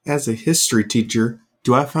As a history teacher,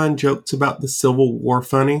 do I find jokes about the Civil War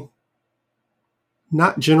funny?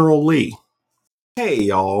 Not General Lee. Hey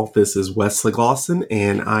y'all, this is Wesley Glosson,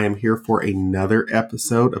 and I am here for another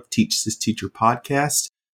episode of Teach This Teacher podcast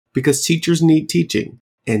because teachers need teaching.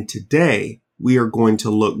 And today we are going to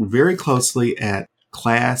look very closely at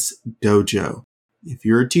Class Dojo. If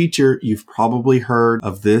you're a teacher, you've probably heard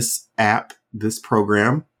of this app, this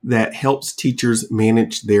program that helps teachers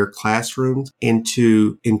manage their classrooms and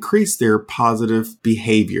to increase their positive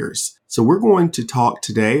behaviors. So we're going to talk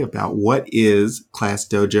today about what is Class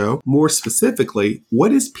Dojo. More specifically,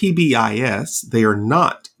 what is PBIS? They are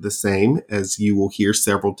not the same, as you will hear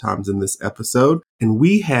several times in this episode. And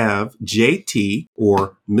we have JT,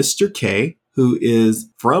 or Mr. K, who is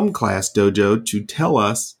from Class Dojo, to tell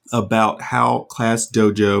us about how Class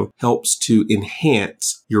Dojo helps to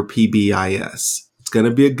enhance your PBIS. It's going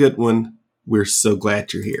to be a good one. We're so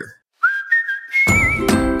glad you're here.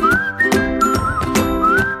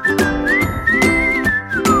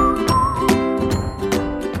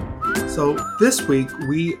 So this week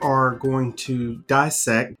we are going to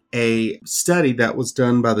dissect a study that was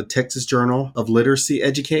done by the Texas Journal of Literacy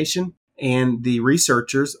Education. And the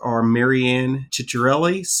researchers are Marianne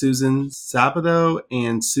Ciccarelli, Susan Sabato,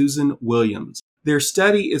 and Susan Williams. Their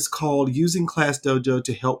study is called Using Class Dojo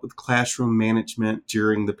to Help with Classroom Management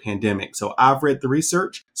During the Pandemic. So I've read the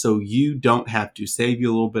research, so you don't have to. Save you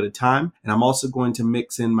a little bit of time. And I'm also going to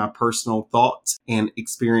mix in my personal thoughts and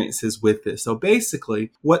experiences with this. So basically,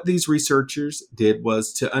 what these researchers did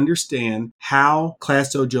was to understand how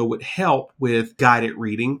Class Dojo would help with guided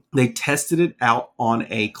reading. They tested it out on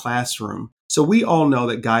a classroom. So we all know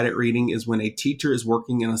that guided reading is when a teacher is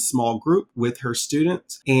working in a small group with her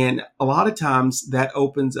students. And a lot of times that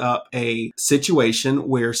opens up a situation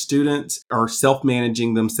where students are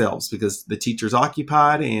self-managing themselves because the teacher's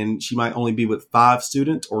occupied and she might only be with 5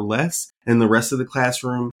 students or less. And the rest of the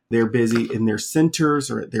classroom, they're busy in their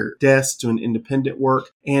centers or at their desks doing independent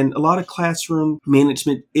work. And a lot of classroom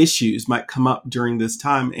management issues might come up during this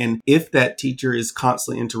time. And if that teacher is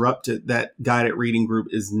constantly interrupted, that guided reading group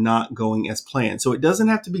is not going as planned. So it doesn't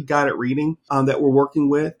have to be guided reading that we're working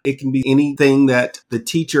with. It can be anything that the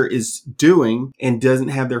teacher is doing and doesn't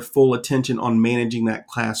have their full attention on managing that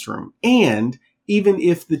classroom. And even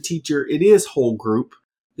if the teacher, it is whole group,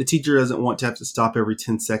 the teacher doesn't want to have to stop every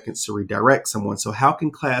 10 seconds to redirect someone. So how can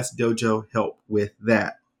Class Dojo help with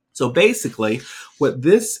that? So basically, what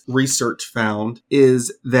this research found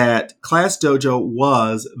is that Class Dojo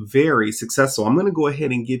was very successful. I'm going to go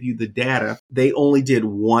ahead and give you the data. They only did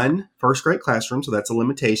one first grade classroom, so that's a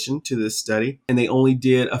limitation to this study, and they only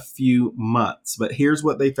did a few months. But here's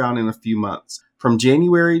what they found in a few months. From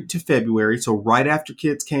January to February, so right after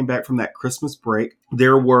kids came back from that Christmas break,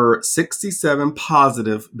 there were 67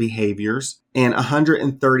 positive behaviors and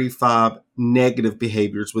 135 negative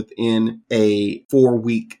behaviors within a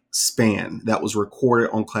 4-week span that was recorded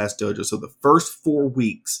on Class Dojo. So the first 4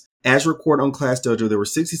 weeks, as recorded on Class Dojo, there were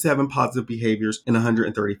 67 positive behaviors and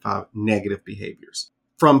 135 negative behaviors.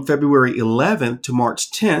 From February 11th to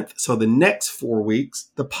March 10th, so the next 4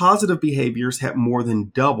 weeks, the positive behaviors had more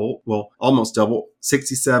than double, well, almost double,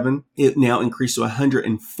 67. It now increased to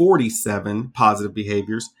 147 positive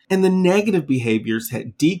behaviors. And the negative behaviors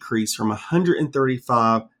had decreased from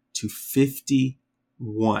 135 to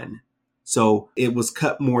 51. So it was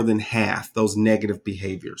cut more than half, those negative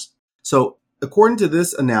behaviors. So according to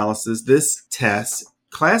this analysis, this test,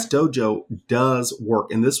 Class Dojo does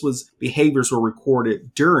work, and behaviors were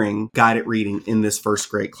recorded during guided reading in this first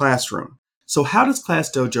grade classroom. So how does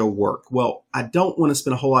Class Dojo work? Well, I don't want to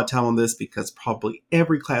spend a whole lot of time on this because probably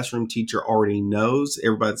every classroom teacher already knows,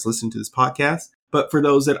 everybody that's listening to this podcast. But for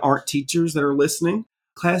those that aren't teachers that are listening,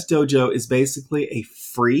 Class Dojo is basically a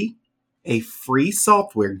free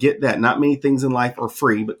software. Get that. Not many things in life are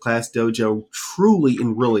free, but Class Dojo truly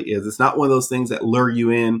and really is. It's not one of those things that lure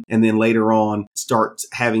you in and then later on starts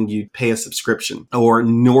having you pay a subscription,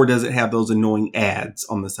 nor does it have those annoying ads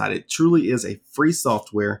on the side. It truly is a free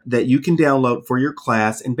software that you can download for your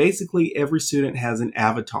class. And basically every student has an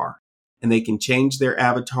avatar. And they can change their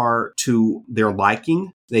avatar to their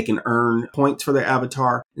liking. They can earn points for their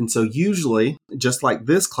avatar. And so usually, just like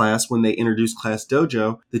this class, when they introduce Class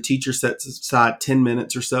Dojo, the teacher sets aside 10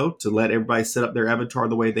 minutes or so to let everybody set up their avatar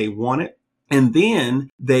the way they want it. And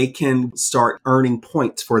then they can start earning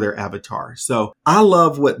points for their avatar. So I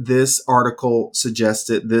love what this article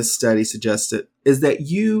suggested, this study suggested, is that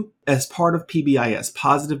you, as part of PBIS,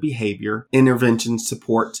 Positive Behavior Intervention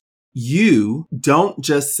Support, you don't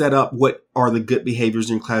just set up what are the good behaviors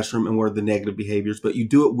in your classroom and what are the negative behaviors, but you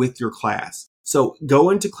do it with your class. So go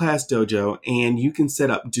into Class Dojo and you can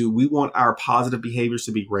set up, do we want our positive behaviors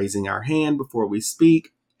to be raising our hand before we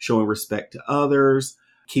speak, showing respect to others,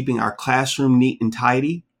 keeping our classroom neat and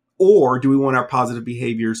tidy? Or do we want our positive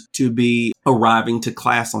behaviors to be arriving to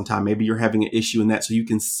class on time? Maybe you're having an issue in that. So you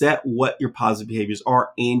can set what your positive behaviors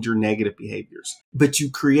are and your negative behaviors. But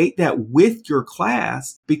you create that with your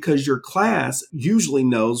class because your class usually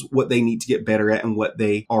knows what they need to get better at and what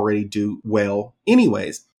they already do well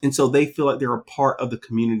anyways. And so they feel like they're a part of the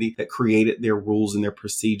community that created their rules and their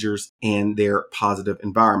procedures and their positive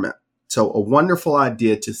environment. So a wonderful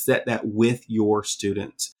idea to set that with your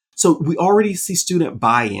students. So we already see student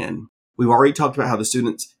buy-in. We've already talked about how the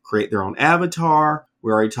students create their own avatar.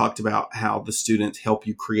 We already talked about how the students help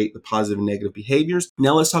you create the positive and negative behaviors.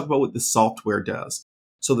 Now let's talk about what the software does.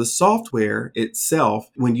 So the software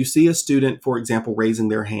itself, when you see a student, for example, raising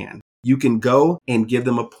their hand, you can go and give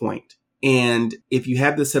them a point. And if you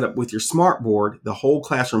have this set up with your smartboard, the whole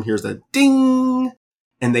classroom hears a ding,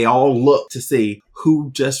 and they all look to see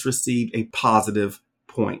who just received a positive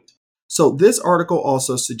point. So this article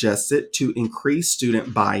also suggests it to increase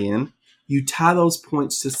student buy-in. You tie those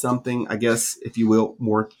points to something, I guess, if you will,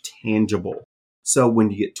 more tangible. So when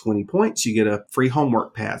you get 20 points, you get a free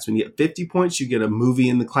homework pass. When you get 50 points, you get a movie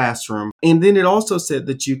in the classroom. And then it also said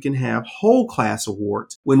that you can have whole class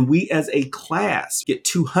awards. When we as a class get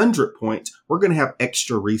 200 points, we're going to have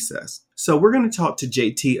extra recess. So we're going to talk to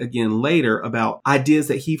JT again later about ideas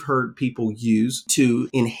that he's heard people use to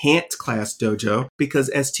enhance Class Dojo, because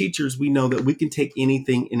as teachers, we know that we can take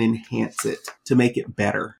anything and enhance it to make it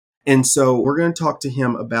better. And so we're going to talk to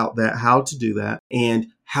him about that, how to do that, and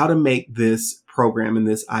how to make this program and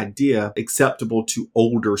this idea acceptable to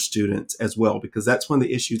older students as well, because that's one of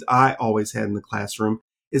the issues I always had in the classroom,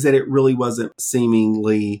 is that it really wasn't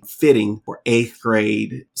seemingly fitting for 8th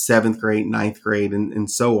grade, 7th grade, 9th grade,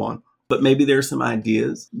 and so on. But maybe there are some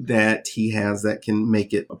ideas that he has that can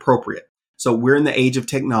make it appropriate. So we're in the age of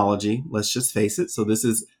technology, let's just face it. So this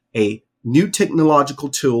is a new technological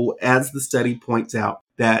tool, as the study points out,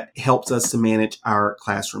 that helps us to manage our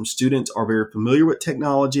classroom. Students are very familiar with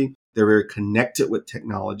technology. They're very connected with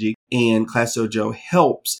technology, and Class Dojo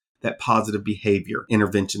helps that positive behavior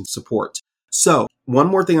intervention support. So one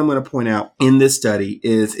more thing I'm going to point out in this study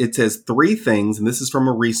is it says 3 things, and this is from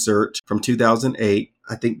a research from 2008.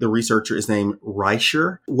 I think the researcher is named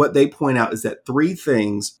Reicher. What they point out is that 3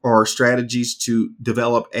 things are strategies to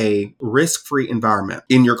develop a risk-free environment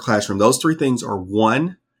in your classroom. Those 3 things are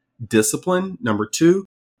 1, discipline, number 2,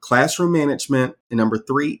 classroom management, and number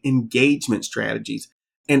 3, engagement strategies.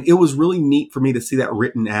 And it was really neat for me to see that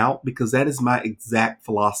written out, because that is my exact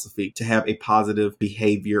philosophy to have a positive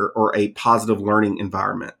behavior or a positive learning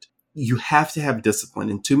environment. You have to have discipline.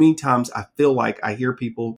 And too many times I feel like I hear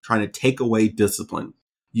people trying to take away discipline.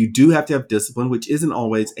 You do have to have discipline, which isn't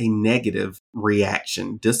always a negative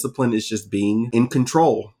reaction. Discipline is just being in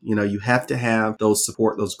control. You know, you have to have those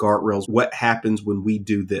support, those guardrails. What happens when we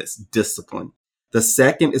do this? Discipline. The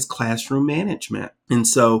second is classroom management. And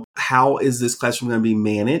so how is this classroom going to be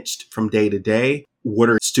managed from day to day? What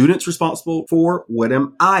are students responsible for? What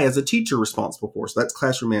am I as a teacher responsible for? So that's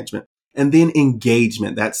classroom management. And then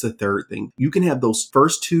engagement. That's the third thing. You can have those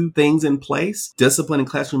first 2 things in place, discipline and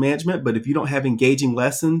classroom management, but if you don't have engaging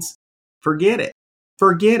lessons, forget it.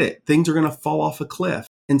 Forget it. Things are going to fall off a cliff.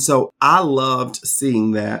 And so I loved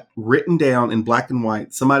seeing that written down in black and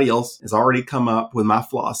white. Somebody else has already come up with my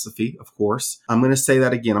philosophy, of course. I'm going to say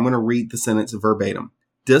that again. I'm going to read the sentence verbatim.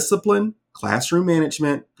 Discipline, classroom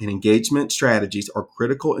management, and engagement strategies are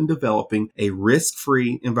critical in developing a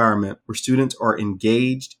risk-free environment where students are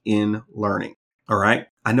engaged in learning. All right.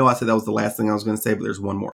 I know I said that was the last thing I was going to say, but there's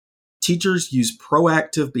one more. Teachers use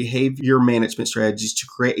proactive behavior management strategies to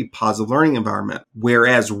create a positive learning environment,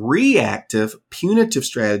 whereas reactive, punitive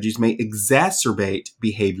strategies may exacerbate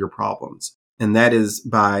behavior problems. And that is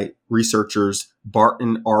by researchers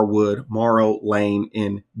Barton, Arwood, Morrow, Lane,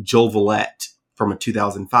 and Jolivet from a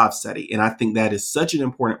 2005 study. And I think that is such an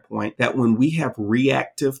important point, that when we have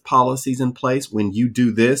reactive policies in place, when you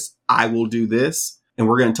do this, I will do this. And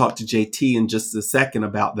we're going to talk to JT in just a second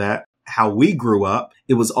about that. How we grew up,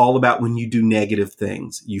 it was all about when you do negative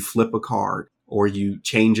things, you flip a card or you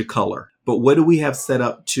change a color. But what do we have set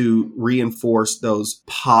up to reinforce those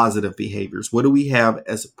positive behaviors? What do we have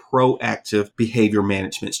as proactive behavior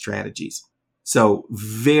management strategies? So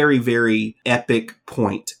very, very epic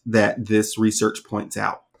point that this research points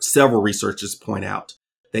out. Several researchers point out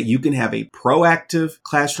that you can have a proactive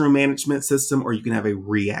classroom management system, or you can have a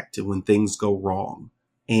reactive when things go wrong.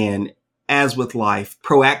 And as with life,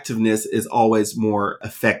 proactiveness is always more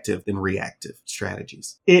effective than reactive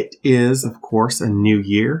strategies. It is, of course, a new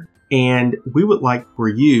year. And we would like for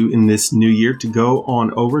you in this new year to go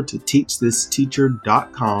on over to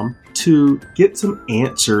teachthisteacher.com to get some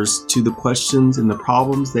answers to the questions and the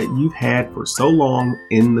problems that you've had for so long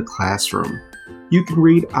in the classroom. You can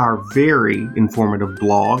read our very informative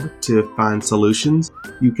blog to find solutions.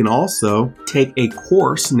 You can also take a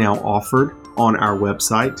course now offered on our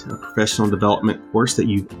website, a professional development course that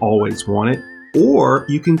you've always wanted. Or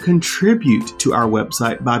you can contribute to our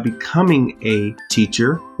website by becoming a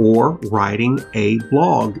teacher or writing a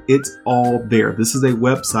blog. It's all there. This is a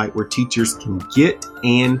website where teachers can get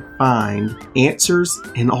and find answers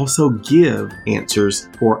and also give answers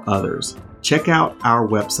for others. Check out our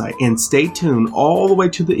website and stay tuned all the way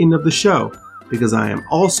to the end of the show, because I am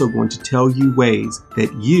also going to tell you ways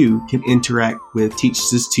that you can interact with Teach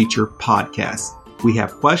This Teacher podcast. We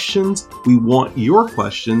have questions. We want your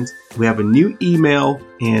questions. We have a new email,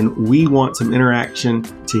 and we want some interaction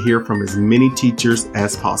to hear from as many teachers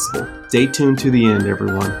as possible. Stay tuned to the end,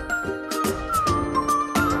 everyone.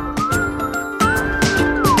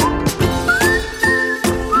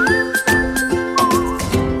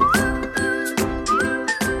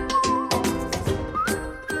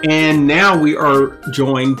 And now we are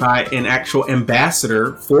joined by an actual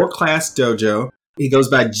ambassador for Class Dojo. He goes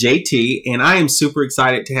by JT, and I am super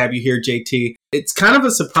excited to have you here, JT. It's kind of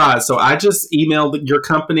a surprise. So I just emailed your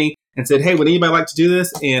company and said, hey, would anybody like to do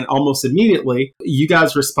this? And almost immediately, you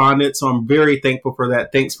guys responded. So I'm very thankful for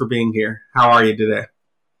that. Thanks for being here. How are you today?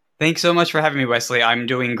 Thanks so much for having me, Wesley. I'm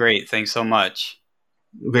doing great. Thanks so much.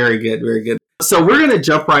 Very good. Very good. So we're going to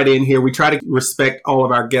jump right in here. We try to respect all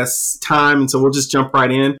of our guests' time, and so we'll just jump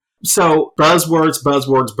right in. So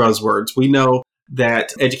buzzwords. We know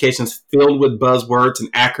that education is filled with buzzwords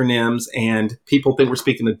and acronyms, and people think we're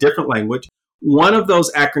speaking a different language. One of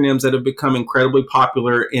those acronyms that have become incredibly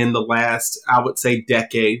popular in the last, I would say,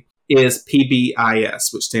 decade is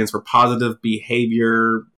PBIS, which stands for Positive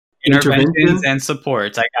Behavior Interventions and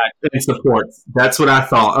Supports. I got it. And supports. That's what I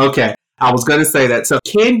thought. Okay. I was going to say that. So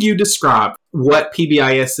can you describe what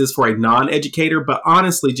PBIS is for a non-educator? But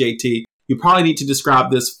honestly, JT, you probably need to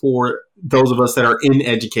describe this for those of us that are in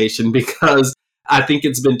education, because I think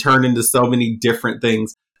it's been turned into so many different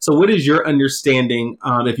things. So what is your understanding,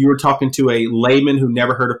 if you were talking to a layman who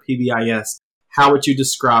never heard of PBIS, how would you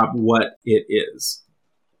describe what it is?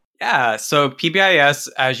 Yeah, so PBIS,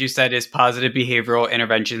 as you said, is Positive Behavioral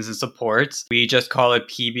Interventions and Supports. We just call it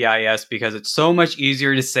PBIS because it's so much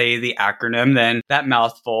easier to say the acronym than that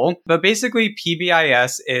mouthful. But basically,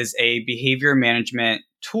 PBIS is a behavior management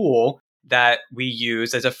tool that we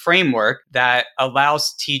use as a framework that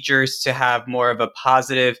allows teachers to have more of a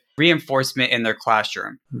positive reinforcement in their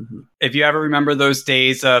classroom. Mm-hmm. If you ever remember those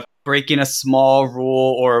days of breaking a small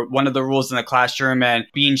rule or one of the rules in the classroom and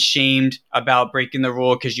being shamed about breaking the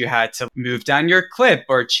rule because you had to move down your clip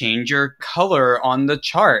or change your color on the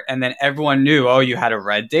chart, and then everyone knew, oh, you had a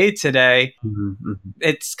red day today. Mm-hmm.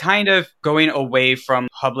 It's kind of going away from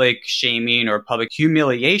public shaming or public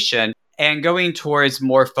humiliation and going towards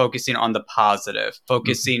more focusing on the positive,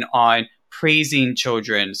 focusing on praising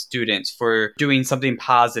children, students for doing something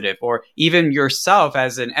positive, or even yourself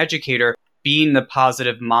as an educator, being the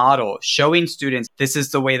positive model, showing students this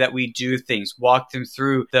is the way that we do things, walk them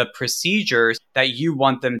through the procedures that you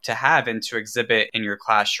want them to have and to exhibit in your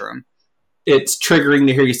classroom. It's triggering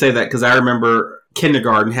to hear you say that, because I remember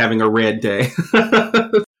kindergarten having a red day.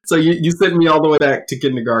 So you sent me all the way back to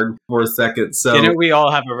kindergarten for a second. So didn't we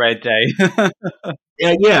all have a red day?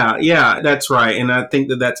 Yeah, that's right. And I think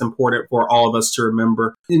that that's important for all of us to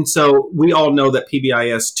remember. And so we all know that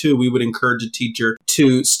PBIS too, we would encourage a teacher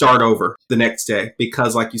to start over the next day,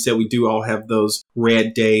 because like you said, we do all have those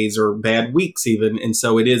red days or bad weeks even. And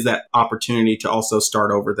so it is that opportunity to also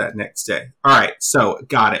start over that next day. All right. So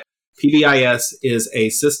got it. PBIS is a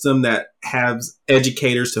system that has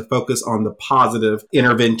educators to focus on the positive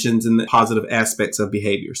interventions and the positive aspects of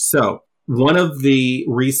behavior. So one of the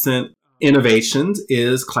recent innovations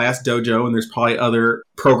is Class Dojo, and there's probably other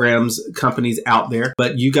programs, companies out there,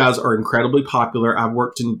 but you guys are incredibly popular. I've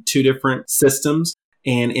worked in 2 different systems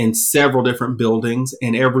and in several different buildings,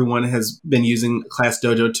 and everyone has been using Class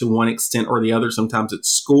Dojo to one extent or the other. Sometimes it's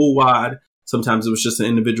school-wide. Sometimes it was just an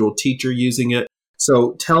individual teacher using it.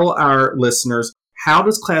 So tell our listeners, how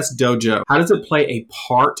does Class Dojo, how does it play a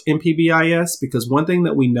part in PBIS? Because one thing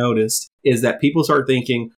that we noticed is that people start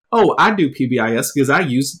thinking, oh, I do PBIS because I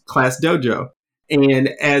use Class Dojo. And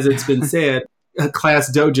as it's been said,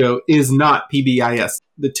 Class Dojo is not PBIS.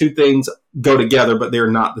 The 2 things go together, but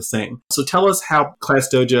they're not the same. So tell us how Class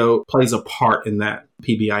Dojo plays a part in that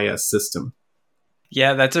PBIS system.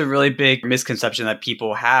 Yeah, that's a really big misconception that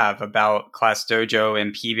people have about Class Dojo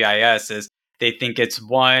and PBIS is they think it's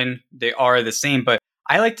one, they are the same. But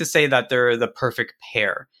I like to say that they're the perfect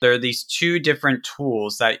pair. There are these two different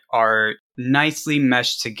tools that are nicely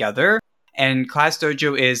meshed together. And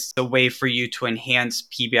ClassDojo is the way for you to enhance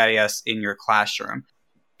PBIS in your classroom.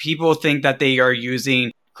 People think that they are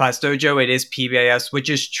using ClassDojo. It is PBIS, which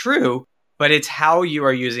is true, but it's how you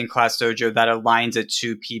are using ClassDojo that aligns it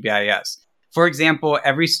to PBIS. For example,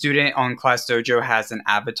 every student on ClassDojo has an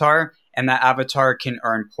avatar, and that avatar can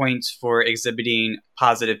earn points for exhibiting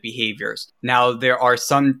positive behaviors. Now, there are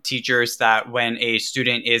some teachers that when a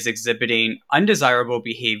student is exhibiting undesirable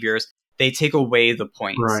behaviors, they take away the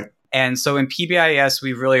points. Right. And so in PBIS,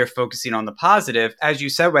 we really are focusing on the positive. As you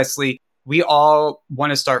said, Wesley, we all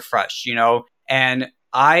want to start fresh, and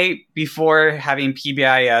I, before having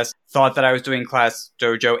PBIS, thought that I was doing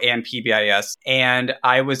ClassDojo and PBIS, and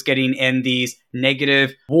I was getting in these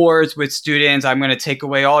negative wars with students. I'm going to take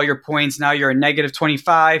away all your points. Now you're a negative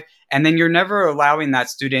 25. And then you're never allowing that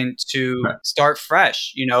student to start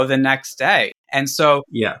fresh, the next day. And so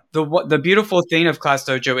the beautiful thing of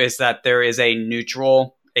ClassDojo is that there is a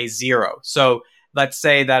neutral, a zero. So let's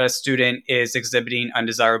say that a student is exhibiting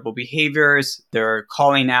undesirable behaviors. They're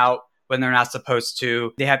calling out when they're not supposed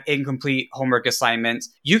to. They have incomplete homework assignments.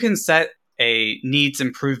 You can set a needs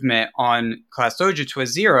improvement on ClassDojo to a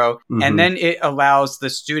 0, and then it allows the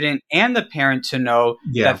student and the parent to know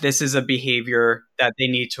that this is a behavior that they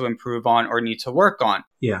need to improve on or need to work on.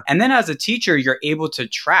 And then as a teacher, you're able to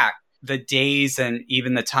track the days and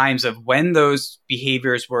even the times of when those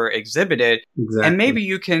behaviors were exhibited. And maybe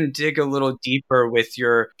you can dig a little deeper with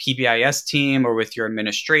your PBIS team or with your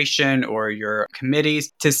administration or your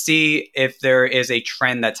committees to see if there is a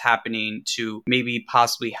trend that's happening to maybe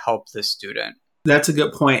possibly help the student. That's a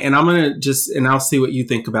good point. And I'm going to and I'll see what you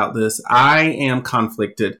think about this. I am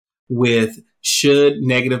conflicted with should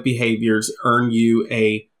negative behaviors earn you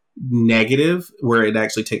a negative where it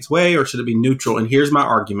actually takes away, or should it be neutral? And here's my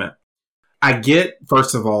argument. I get,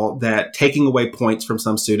 first of all, that taking away points from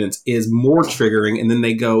some students is more triggering, and then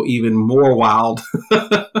they go even more wild,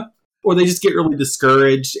 or they just get really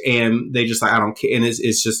discouraged and they just like, I don't care. And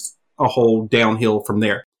it's just a whole downhill from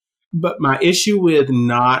there. But my issue with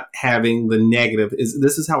not having the negative is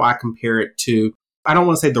this is how I compare it to, I don't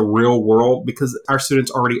want to say the real world because our students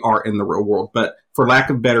already are in the real world, but for lack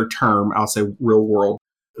of a better term, I'll say real world.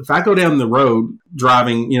 If I go down the road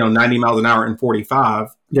driving, 90 miles an hour and 45,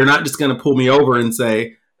 they're not just going to pull me over and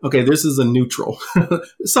say, okay, this is a neutral.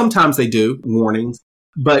 Sometimes they do, warnings,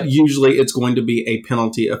 but usually it's going to be a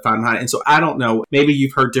penalty of fine. And so I don't know, maybe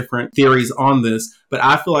you've heard different theories on this, but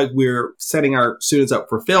I feel like we're setting our students up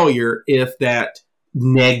for failure if that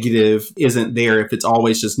negative isn't there. If it's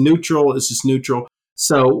always just neutral, it's just neutral.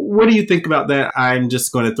 So what do you think about that? I'm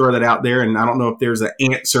just going to throw that out there, and I don't know if there's an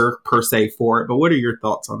answer per se for it, but what are your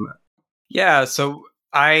thoughts on that? Yeah, so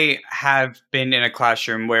I have been in a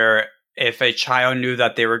classroom where if a child knew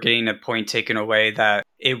that they were getting a point taken away, that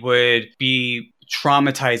it would be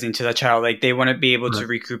traumatizing to the child. Like they wouldn't be able to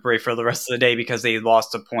recuperate for the rest of the day because they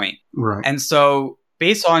lost a point. Right. And so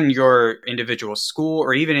based on your individual school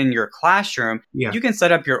or even in your classroom, you can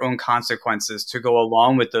set up your own consequences to go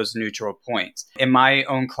along with those neutral points. In my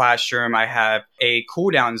own classroom, I have a cool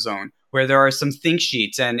down zone where there are some think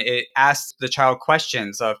sheets and it asks the child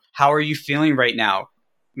questions of how are you feeling right now?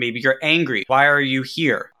 Maybe you're angry. Why are you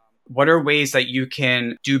here? What are ways that you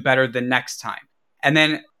can do better the next time? And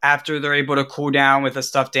then after they're able to cool down with a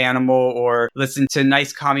stuffed animal or listen to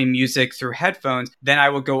nice calming music through headphones, then I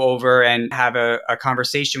will go over and have a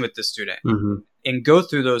conversation with the student and go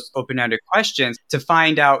through those open-ended questions to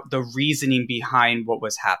find out the reasoning behind what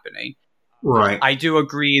was happening. Right. I do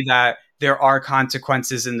agree that there are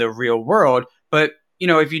consequences in the real world, but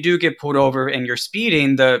if you do get pulled over and you're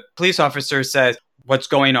speeding, the police officer says, what's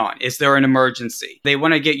going on? Is there an emergency? They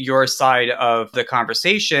want to get your side of the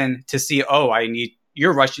conversation to see,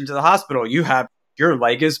 you're rushing to the hospital. Your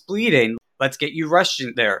leg is bleeding. Let's get you rushed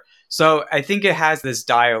in there. So I think it has this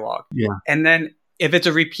dialogue. Yeah. And then if it's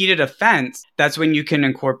a repeated offense, that's when you can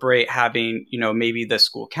incorporate having, maybe the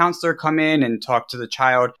school counselor come in and talk to the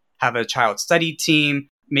child, have a child study team.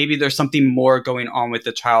 Maybe there's something more going on with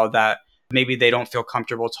the child that maybe they don't feel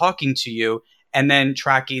comfortable talking to you, and then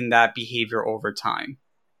tracking that behavior over time.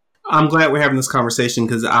 I'm glad we're having this conversation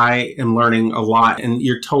because I am learning a lot, and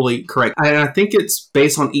you're totally correct. And I think it's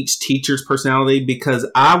based on each teacher's personality because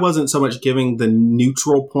I wasn't so much giving the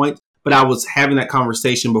neutral point, but I was having that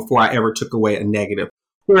conversation before I ever took away a negative.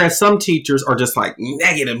 Whereas some teachers are just like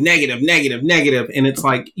negative, negative, negative, negative. And it's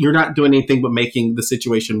like, you're not doing anything but making the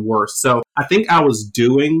situation worse. So I think I was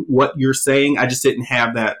doing what you're saying. I just didn't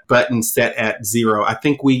have that button set at 0. I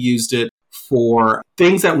think we used it for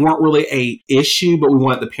things that weren't really a issue, but we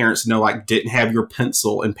wanted the parents to know, like didn't have your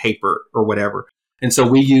pencil and paper or whatever. And so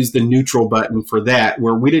we used the neutral button for that,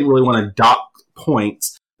 where we didn't really want to dock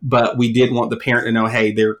points, but we did want the parent to know,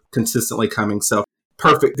 hey, they're consistently coming. So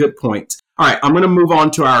perfect. Good point. All right. I'm going to move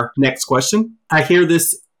on to our next question. I hear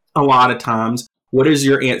this a lot of times. What is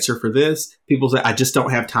your answer for this? People say, I just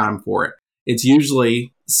don't have time for it. It's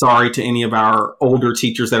usually, sorry to any of our older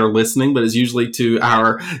teachers that are listening, but it's usually to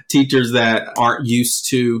our teachers that aren't used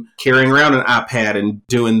to carrying around an iPad and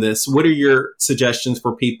doing this. What are your suggestions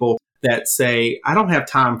for people that say, I don't have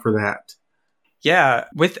time for that? Yeah,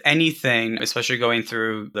 with anything, especially going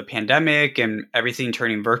through the pandemic and everything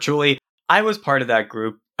turning virtually, I was part of that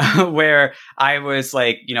group where I was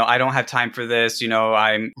like, I don't have time for this.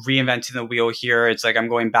 I'm reinventing the wheel here. It's like I'm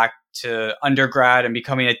going back to undergrad and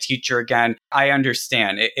becoming a teacher again. I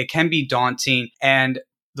understand it can be daunting. And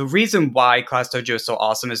the reason why ClassDojo is so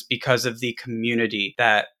awesome is because of the community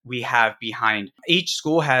that we have behind. Each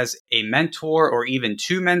school has a mentor or even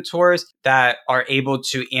two mentors that are able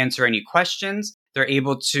to answer any questions. They're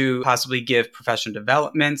able to possibly give professional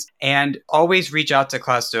developments, and always reach out to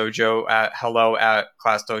ClassDojo at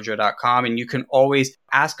hello@classdojo.com, and you can always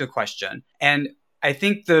ask a question. And I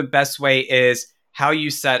think the best way is how you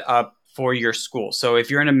set up for your school. So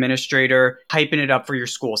if you're an administrator, hyping it up for your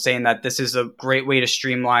school, saying that this is a great way to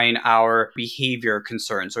streamline our behavior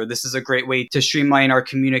concerns, or this is a great way to streamline our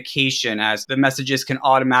communication, as the messages can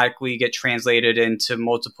automatically get translated into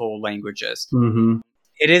multiple languages. Mm-hmm.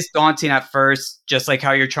 It is daunting at first, just like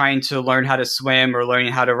how you're trying to learn how to swim or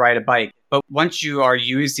learning how to ride a bike. But once you are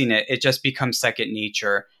using it, it just becomes second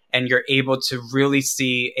nature, and you're able to really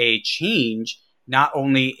see a change, not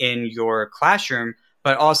only in your classroom,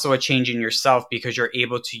 but also a change in yourself, because you're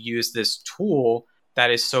able to use this tool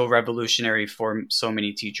that is so revolutionary for so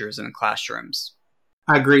many teachers in classrooms.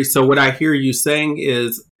 I agree. So what I hear you saying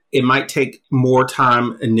is it might take more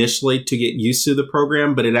time initially to get used to the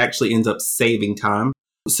program, but it actually ends up saving time.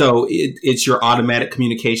 So it's your automatic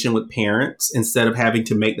communication with parents instead of having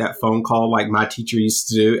to make that phone call like my teacher used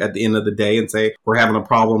to do at the end of the day and say, we're having a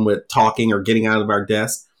problem with talking or getting out of our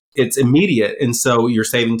desk. It's immediate. And so you're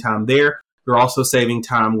saving time there. You're also saving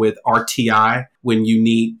time with RTI when you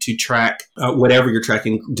need to track whatever you're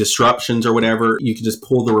tracking, disruptions or whatever. You can just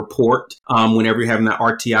pull the report whenever you're having that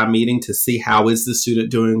RTI meeting to see how is the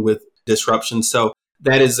student doing with disruption. So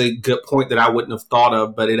that is a good point that I wouldn't have thought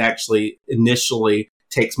of, but it actually initially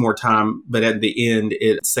takes more time, but at the end,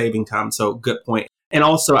 it's saving time. So good point. And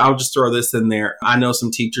also, I'll just throw this in there. I know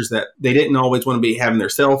some teachers that they didn't always want to be having their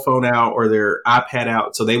cell phone out or their iPad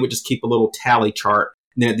out. So they would just keep a little tally chart.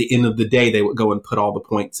 And then at the end of the day, they would go and put all the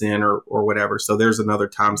points in or whatever. So there's another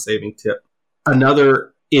time saving tip.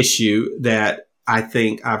 Another issue that I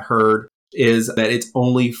think I've heard is that it's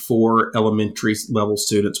only for elementary level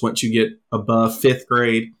students. Once you get above fifth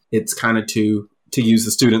grade, it's kind of, to use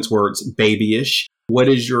the students' words, babyish. What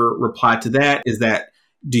is your reply to that?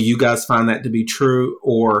 Do you guys find that to be true,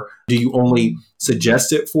 or do you only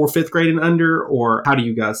suggest it for fifth grade and under, or how do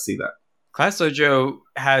you guys see that? ClassDojo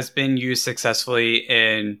has been used successfully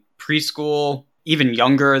in preschool, even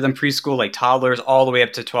younger than preschool, like toddlers, all the way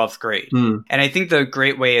up to 12th grade. And I think the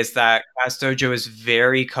great way is that ClassDojo is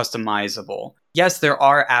very customizable. Yes, there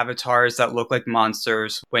are avatars that look like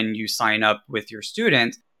monsters when you sign up with your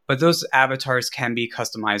student, but those avatars can be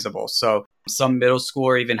customizable. So some middle school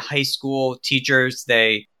or even high school teachers,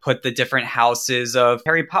 they put the different houses of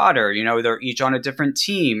Harry Potter. They're each on a different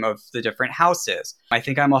team of the different houses. I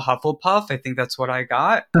think I'm a Hufflepuff. I think that's what I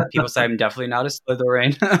got. People say I'm definitely not a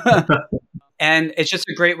Slytherin. And it's just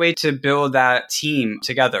a great way to build that team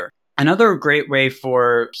together. Another great way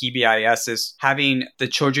for PBIS is having the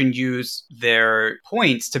children use their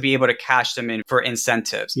points to be able to cash them in for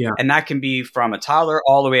incentives. Yeah. And that can be from a toddler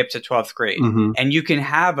all the way up to 12th grade. Mm-hmm. And you can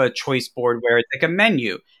have a choice board where it's like a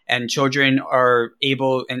menu, and children are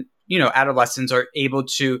able, and adolescents are able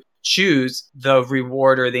to choose the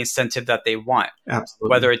reward or the incentive that they want. Absolutely.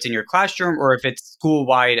 Whether it's in your classroom or if it's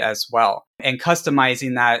school-wide as well. And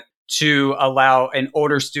customizing that to allow an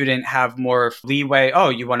older student have more leeway. Oh,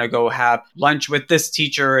 you want to go have lunch with this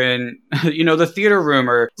teacher in, the theater room,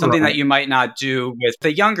 or something that you might not do with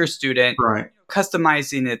the younger student. Right.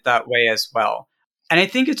 Customizing it that way as well. And I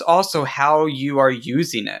think it's also how you are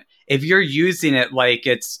using it. If you're using it like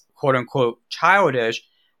it's quote unquote childish,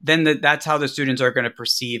 then that's how the students are going to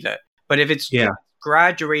perceive it. But if it's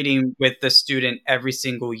graduating with the student every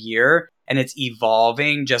single year and it's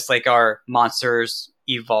evolving, just like our monsters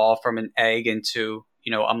evolve from an egg into,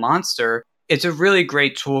 a monster, it's a really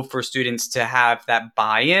great tool for students to have that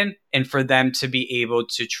buy-in and for them to be able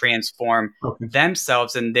to transform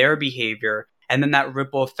themselves and their behavior. And then that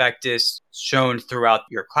ripple effect is shown throughout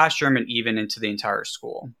your classroom and even into the entire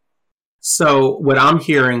school. So what I'm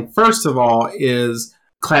hearing, first of all, is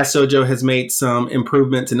Class Dojo has made some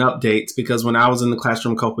improvements and updates, because when I was in the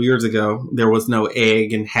classroom a couple years ago, there was no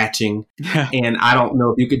egg and hatching. And I don't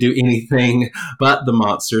know if you could do anything but the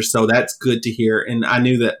monsters. So that's good to hear. And I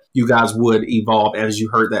knew that you guys would evolve as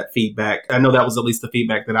you heard that feedback. I know that was at least the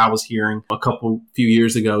feedback that I was hearing a few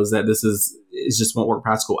years ago, is that it just won't work for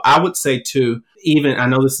high school. I would say too, even, I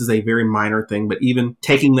know this is a very minor thing, but even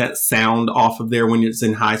taking that sound off of there when it's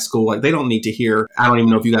in high school, like they don't need to hear, I don't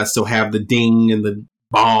even know if you guys still have the ding and the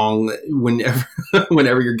bong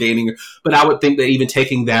whenever you're gaining. But I would think that even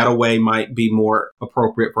taking that away might be more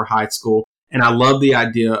appropriate for high school. And I love the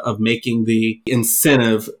idea of making the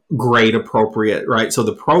incentive grade appropriate, right? So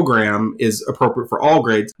the program is appropriate for all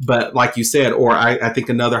grades. But like you said, or I think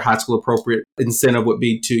another high school appropriate incentive would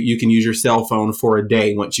be you can use your cell phone for a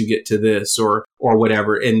day once you get to this or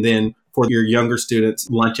whatever. And then for your younger students,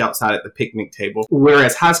 lunch outside at the picnic table.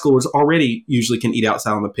 Whereas high schoolers already usually can eat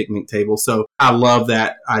outside on the picnic table. So I love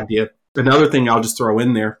that idea. Another thing I'll just throw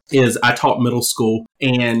in there is I taught middle school,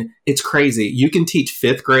 and it's crazy. You can teach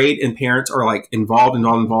fifth grade and parents are like involved,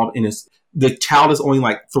 and the child is only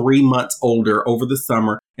like 3 months older over the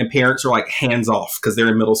summer, and parents are like hands off because they're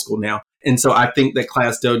in middle school now. And so I think that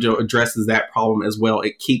Class Dojo addresses that problem as well.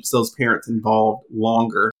 It keeps those parents involved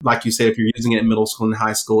longer. Like you said, if you're using it in middle school and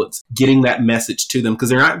high school, it's getting that message to them, because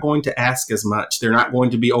they're not going to ask as much. They're not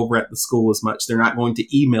going to be over at the school as much. They're not going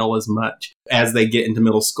to email as much as they get into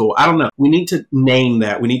middle school. I don't know. We need to name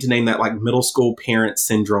that. We need to name that like middle school parent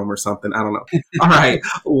syndrome or something. I don't know. All right.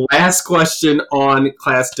 Last question on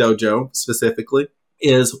Class Dojo specifically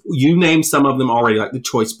is, you named some of them already, like the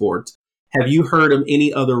choice boards. Have you heard of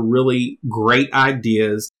any other really great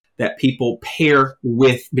ideas that people pair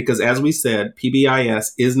with? Because as we said,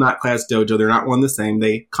 PBIS is not Class Dojo. They're not one and the same.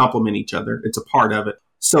 They complement each other. It's a part of it.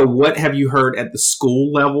 So what have you heard at the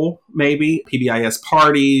school level, maybe PBIS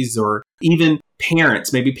parties, or even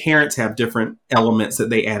parents? Maybe parents have different elements that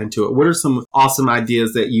they add into it. What are some awesome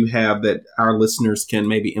ideas that you have that our listeners can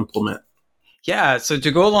maybe implement? Yeah, so to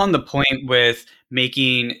go along the point with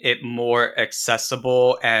making it more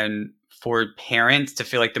accessible and for parents to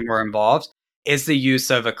feel like they're more involved, is the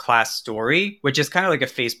use of a class story, which is kind of like a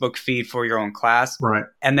Facebook feed for your own class. Right.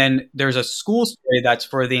 And then there's a school story that's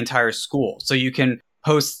for the entire school. So you can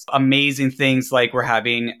post amazing things like, we're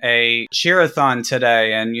having a cheer-a-thon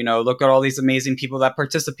today, and, look at all these amazing people that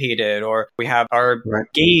participated, or we have our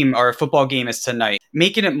game, our football game is tonight.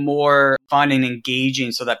 Making it more fun and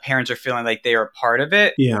engaging so that parents are feeling like they are a part of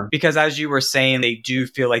it. Yeah. Because as you were saying, they do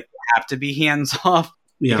feel like they have to be hands-off.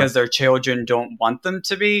 Because their children don't want them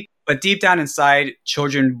to be. But deep down inside,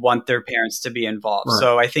 children want their parents to be involved. Right.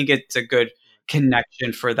 So I think it's a good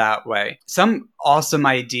connection for that way. Some awesome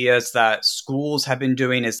ideas that schools have been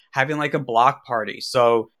doing is having like a block party.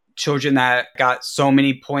 So children that got so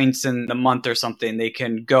many points in the month or something, they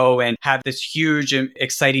can go and have this huge and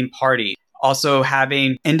exciting party. Also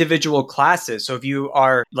having individual classes. So if you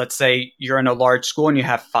are, let's say you're in a large school and you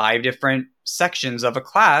have 5 different sections of a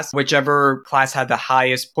class, whichever class had the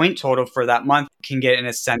highest point total for that month can get an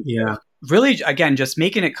incentive. Yeah. Really, again, just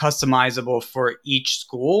making it customizable for each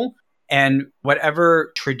school, and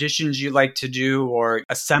whatever traditions you like to do or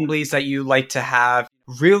assemblies that you like to have,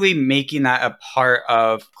 really making that a part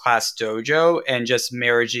of Class Dojo and just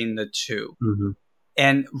marrying the two. Mm-hmm.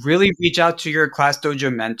 And really reach out to your Class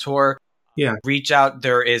Dojo mentor. Yeah. Reach out.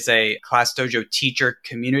 There is a Class Dojo teacher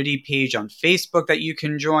community page on Facebook that you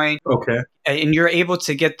can join. Okay. And you're able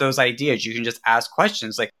to get those ideas. You can just ask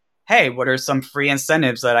questions like, hey, what are some free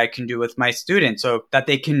incentives that I can do with my students, so that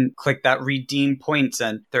they can click that redeem points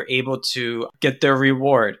and they're able to get their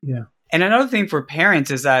reward. Yeah. And another thing for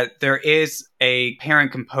parents is that there is a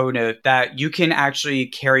parent component that you can actually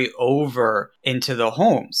carry over into the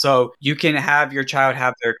home. So you can have your child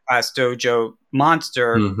have their Class Dojo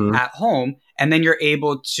monster at home, and then you're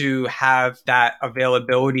able to have that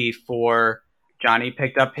availability for Johnny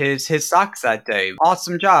picked up his socks that day.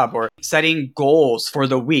 Awesome job. Or setting goals for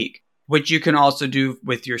the week, which you can also do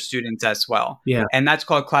with your students as well. Yeah. And that's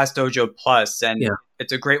called Class Dojo Plus. And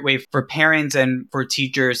it's a great way for parents and for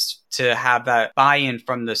teachers to have that buy-in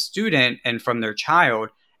from the student and from their child.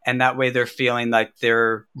 And that way they're feeling like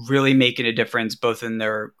they're really making a difference both in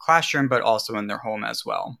their classroom, but also in their home as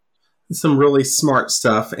well. Some really smart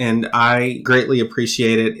stuff, and I greatly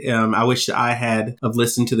appreciate it. I wish I had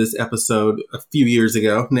listened to this episode a few years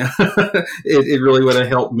ago. Now, it really would have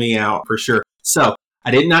helped me out for sure. So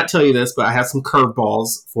I did not tell you this, but I have some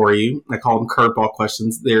curveballs for you. I call them curveball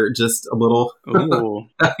questions. They're just a little, Ooh.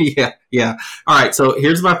 yeah. All right. So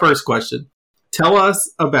here's my first question. Tell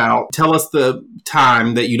us the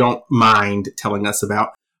time that you don't mind telling us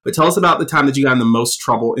about, but tell us about the time that you got in the most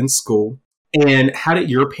trouble in school, and how did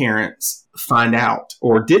your parents find out,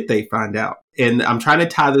 or did they find out? And I'm trying to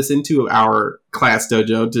tie this into our class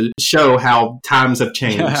dojo to show how times have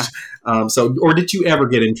changed. Or did you ever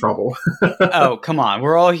get in trouble? Oh, come on.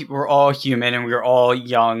 We're all human, and we're all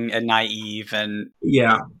young and naive. And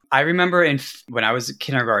Yeah. I remember when I was in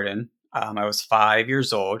kindergarten, I was 5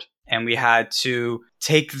 years old, and we had to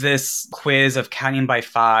take this quiz of counting by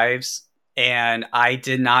fives. And I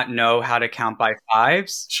did not know how to count by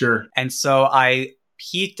fives. Sure. And so I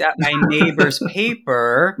peeked at my neighbor's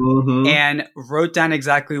paper and wrote down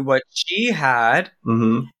exactly what she had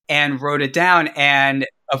and wrote it down. And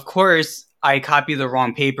of course, I copied the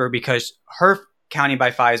wrong paper because her counting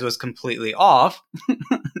by fives was completely off.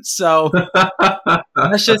 So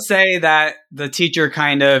let's just say that the teacher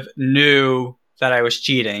kind of knew that I was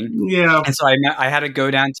cheating. Yeah. And so I had to go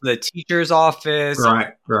down to the teacher's office.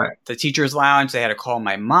 Right. The teacher's lounge. They had to call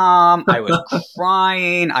my mom. I was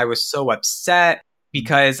crying. I was so upset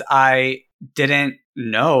because I didn't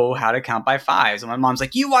know how to count by fives. And my mom's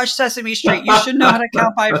like, you watch Sesame Street. You should know how to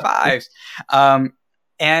count by fives.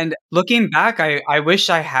 And looking back, I wish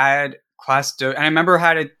I had class dojo. And I remember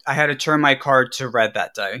I had to turn my card to red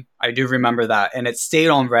that day. I do remember that. And it stayed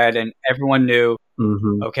on red, and everyone knew,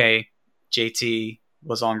 okay, JT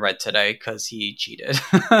was on red today because he cheated.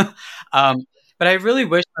 But I really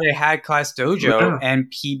wish I had Class Dojo and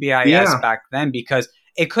PBIS back then, because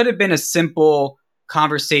it could have been a simple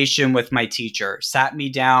conversation with my teacher. Sat me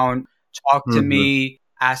down, talked to me,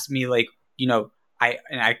 asked me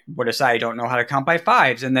I would have said, I don't know how to count by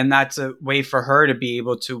fives. And then that's a way for her to be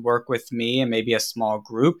able to work with me and maybe a small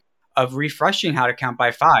group of refreshing how to count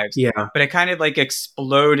by fives. Yeah. But it kind of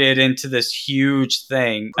exploded into this huge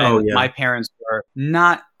thing. And my parents were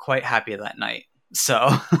not quite happy that night.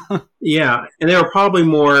 So yeah. And they were probably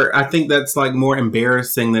I think that's more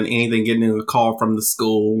embarrassing than anything, getting a call from the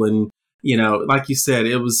school. And, like you said,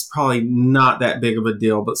 it was probably not that big of a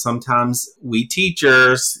deal, but sometimes we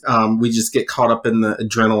teachers, we just get caught up in the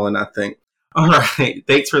adrenaline, I think. All right.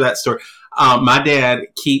 Thanks for that story. My dad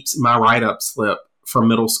keeps my write-up slip from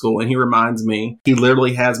middle school, and he reminds me, he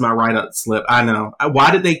literally has my write-up slip. I know.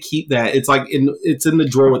 Why did they keep that? It's it's in the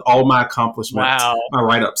drawer with all my accomplishments. Wow. My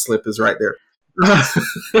write-up slip is right there.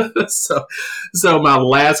 So my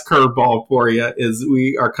last curveball for you is,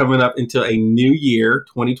 we are coming up into a new year,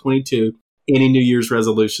 2022. Any New Year's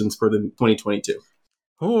resolutions for the 2022?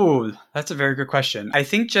 Oh, that's a very good question. I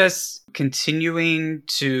think just continuing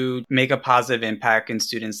to make a positive impact in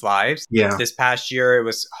students' lives. Yeah. This past year, it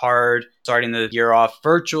was hard starting the year off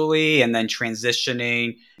virtually and then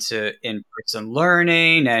transitioning to in-person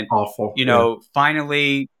learning and, awful.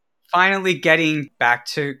 Finally getting back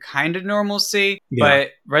to kind of normalcy. Yeah.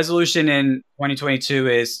 But resolution in 2022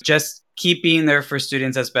 is just keep being there for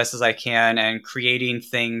students as best as I can and creating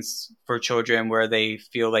things for children where they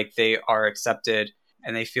feel like they are accepted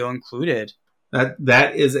and they feel included.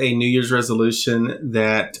 That is a New Year's resolution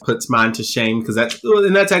that puts mine to shame, because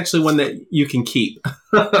that's actually one that you can keep.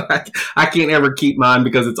 I can't ever keep mine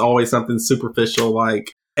because it's always something superficial,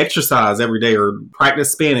 like exercise every day or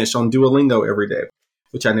practice Spanish on Duolingo every day,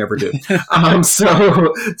 which I never do.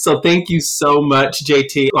 So thank you so much,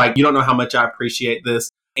 JT. You don't know how much I appreciate this.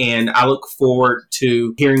 And I look forward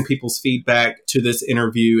to hearing people's feedback to this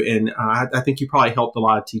interview. And I think you probably helped a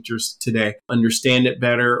lot of teachers today understand it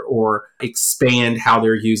better or expand how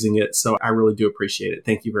they're using it. So I really do appreciate it.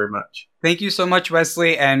 Thank you very much. Thank you so much,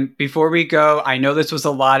 Wesley. And before we go, I know this was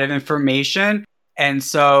a lot of information. And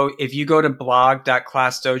so if you go to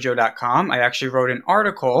blog.classdojo.com, I actually wrote an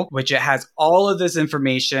article, which it has all of this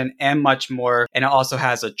information and much more. And it also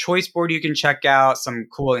has a choice board you can check out, some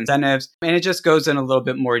cool incentives, and it just goes in a little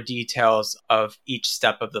bit more details of each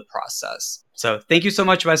step of the process. So thank you so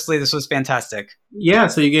much, Wesley. This was fantastic. Yeah,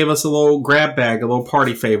 so you gave us a little grab bag, a little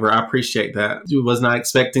party favor. I appreciate that. I was not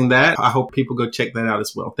expecting that. I hope people go check that out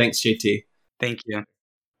as well. Thanks, JT. Thank you.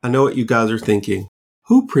 I know what you guys are thinking.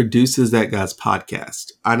 Who produces that guy's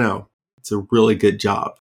podcast? I know. It's a really good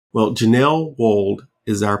job. Well, Janelle Wold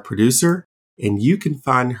is our producer, and you can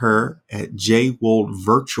find her at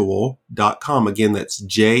jwoldvirtual.com. Again, that's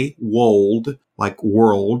jwold, like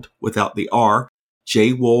world without the R,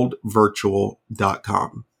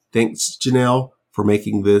 jwoldvirtual.com. Thanks, Janelle, for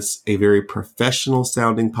making this a very professional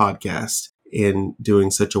sounding podcast and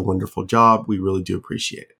doing such a wonderful job. We really do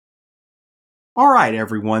appreciate it. All right,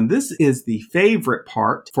 everyone. This is the favorite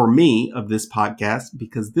part for me of this podcast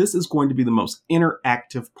because this is going to be the most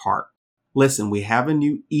interactive part. Listen, we have a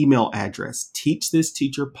new email address,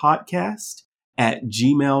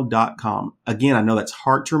 teachthisteacherpodcast@gmail.com. Again, I know that's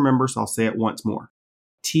hard to remember, so I'll say it once more.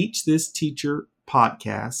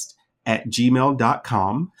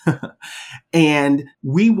 teachthisteacherpodcast@gmail.com. And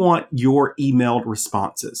we want your emailed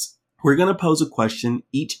responses. We're going to pose a question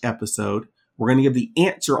each episode. We're going to give the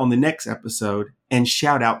answer on the next episode and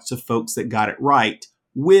shout out to folks that got it right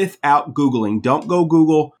without Googling. Don't go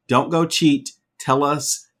Google. Don't go cheat. Tell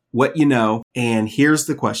us what you know. And here's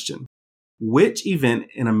the question. Which event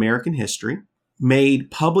in American history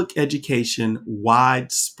made public education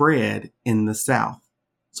widespread in the South?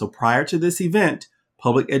 So prior to this event,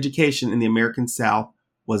 public education in the American South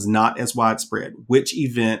was not as widespread. Which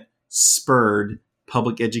event spurred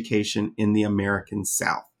public education in the American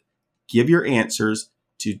South? Give your answers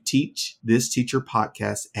to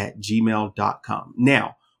teachthisteacherpodcast@gmail.com.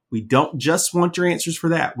 Now, we don't just want your answers for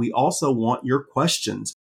that. We also want your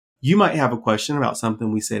questions. You might have a question about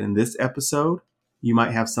something we said in this episode. You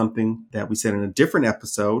might have something that we said in a different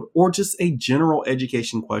episode, or just a general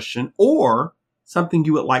education question, or something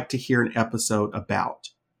you would like to hear an episode about.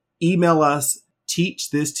 Email us,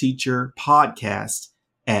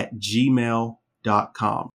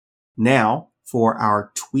 teachthisteacherpodcast@gmail.com. Now, for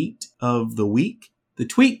our tweet of the week. The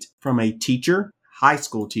tweet from a teacher, high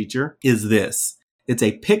school teacher, is this. It's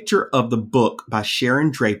a picture of the book by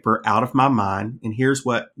Sharon Draper, Out of My Mind. And here's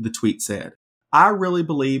what the tweet said. I really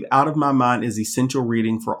believe Out of My Mind is essential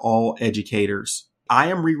reading for all educators. I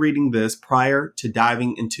am rereading this prior to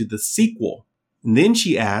diving into the sequel. And then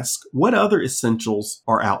she asked, what other essentials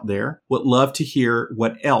are out there? Would love to hear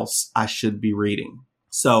what else I should be reading.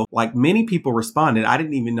 So like many people responded, I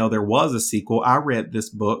didn't even know there was a sequel. I read this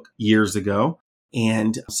book years ago.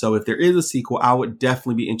 And so if there is a sequel, I would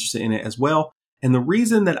definitely be interested in it as well. And the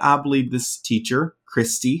reason that I believe this teacher,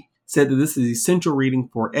 Christy, said that this is essential reading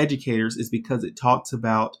for educators is because it talks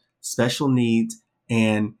about special needs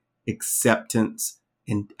and acceptance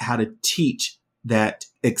and how to teach that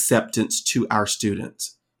acceptance to our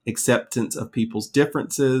students, acceptance of people's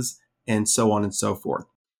differences, and so on and so forth.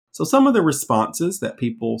 So some of the responses that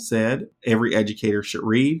people said every educator should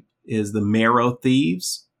read is The Marrow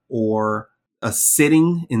Thieves or A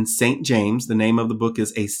Sitting in St. James. The name of the book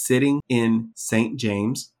is A Sitting in St.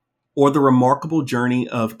 James, or The Remarkable Journey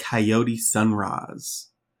of Coyote Sunrise.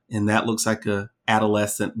 And that looks like a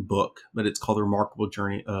adolescent book, but it's called The Remarkable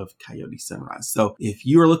Journey of Coyote Sunrise. So if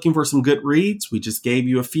you are looking for some good reads, we just gave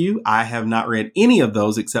you a few. I have not read any of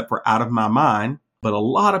those except for Out of My Mind. But a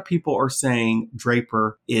lot of people are saying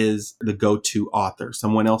Draper is the go-to author.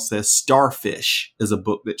 Someone else says Starfish is a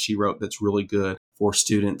book that she wrote that's really good for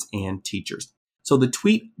students and teachers. So the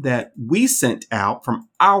tweet that we sent out from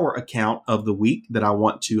our account of the week that I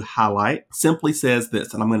want to highlight simply says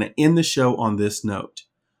this, and I'm going to end the show on this note.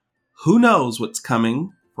 Who knows what's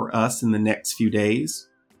coming for us in the next few days?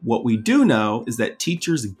 What we do know is that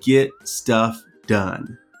teachers get stuff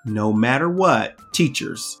done. No matter what,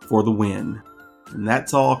 teachers for the win. And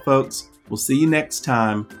that's all, folks. We'll see you next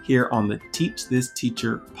time here on the Teach This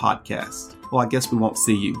Teacher podcast. Well, I guess we won't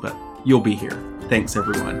see you, but you'll be here. Thanks,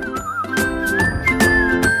 everyone.